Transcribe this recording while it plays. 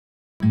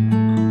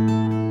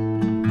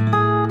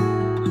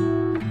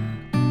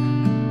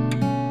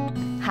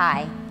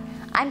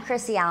I'm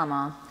Chrisie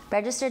Allemand,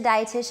 registered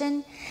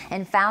dietitian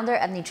and founder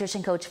of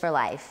Nutrition Coach for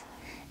Life.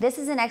 This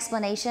is an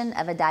explanation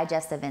of a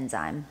digestive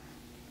enzyme.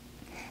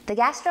 The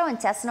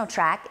gastrointestinal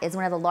tract is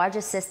one of the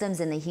largest systems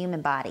in the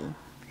human body.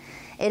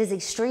 It is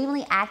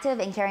extremely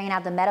active in carrying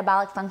out the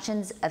metabolic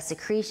functions of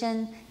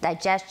secretion,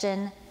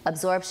 digestion,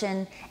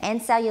 absorption,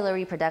 and cellular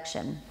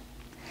reproduction.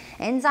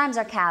 Enzymes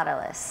are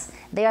catalysts.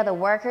 They are the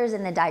workers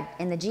in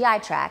the GI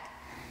tract,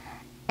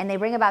 and they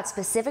bring about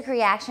specific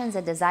reactions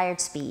at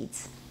desired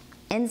speeds.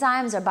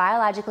 Enzymes are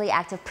biologically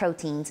active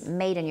proteins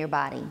made in your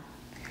body.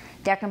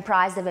 They're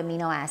comprised of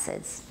amino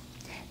acids.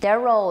 Their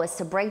role is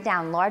to break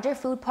down larger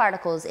food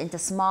particles into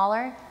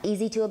smaller,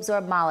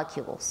 easy-to-absorb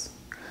molecules.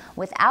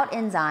 Without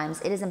enzymes,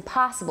 it is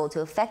impossible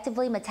to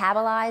effectively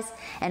metabolize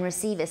and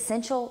receive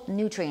essential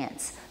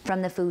nutrients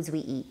from the foods we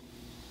eat.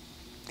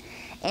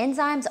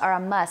 Enzymes are a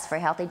must for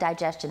healthy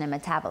digestion and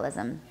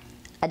metabolism.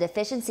 A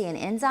deficiency in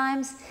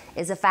enzymes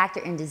is a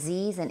factor in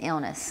disease and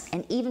illness,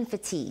 and even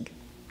fatigue.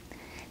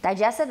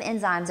 Digestive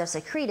enzymes are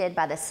secreted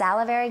by the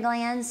salivary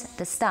glands,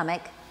 the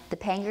stomach, the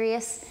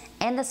pancreas,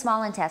 and the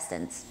small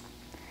intestines.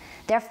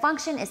 Their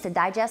function is to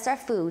digest our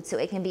food so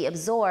it can be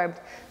absorbed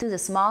through the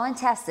small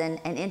intestine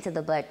and into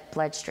the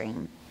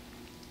bloodstream.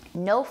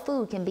 No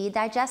food can be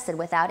digested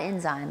without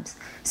enzymes,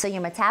 so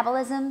your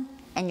metabolism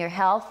and your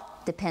health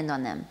depend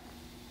on them.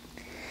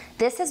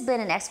 This has been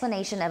an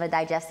explanation of a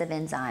digestive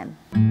enzyme.